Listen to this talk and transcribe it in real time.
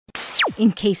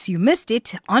in case you missed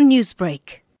it on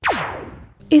Newsbreak.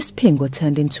 Isipingo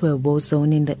turned into a war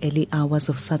zone in the early hours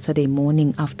of Saturday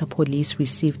morning after police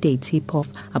received a tip-off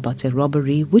about a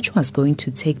robbery which was going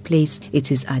to take place.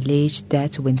 It is alleged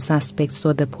that when suspects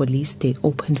saw the police, they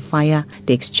opened fire.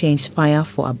 They exchanged fire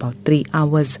for about 3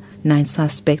 hours. 9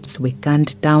 suspects were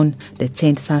gunned down. The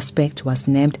 10th suspect was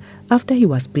named after he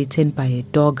was bitten by a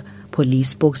dog.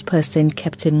 Police spokesperson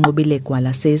Captain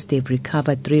Nonjabulo says they've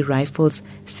recovered 3 rifles,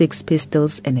 6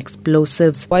 pistols and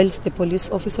explosives. Whilst the police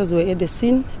officers were at the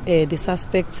scene, the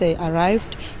suspects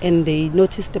arrived and they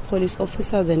noticed the police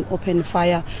officers and opened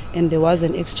fire, and there was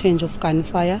an exchange of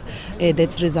gunfire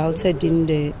that resulted in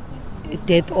the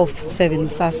death of 7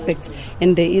 suspects,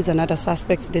 and there is another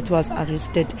suspect that was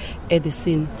arrested at the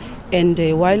scene. And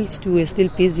whilst we were still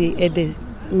busy at the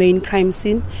main crime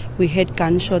scene, we had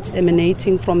gunshots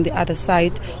emanating from the other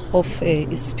side of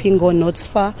Isipingo, not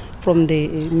far from the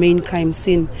main crime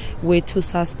scene, where 2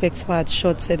 suspects fired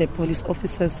shots at the police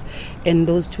officers, and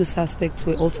those 2 suspects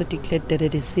were also declared dead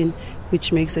at the scene,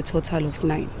 which makes a total of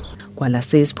 9. Kwala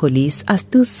says police are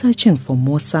still searching for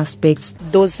more suspects.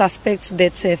 Those suspects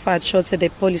that fired shots at the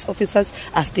police officers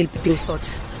are still being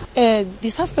sought. The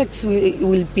suspects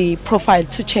will be profiled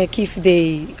to check if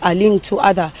they are linked to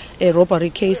other robbery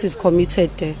cases committed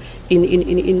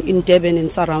in Durban and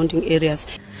surrounding areas.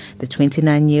 The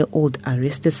 29-year-old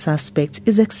arrested suspect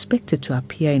is expected to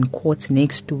appear in court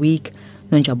next week.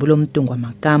 Nonjabulo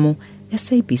Mntungwa-Makamu,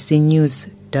 SABC News,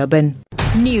 Durban.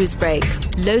 Newsbreak,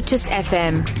 Lotus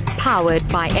FM, powered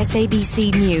by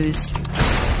SABC News.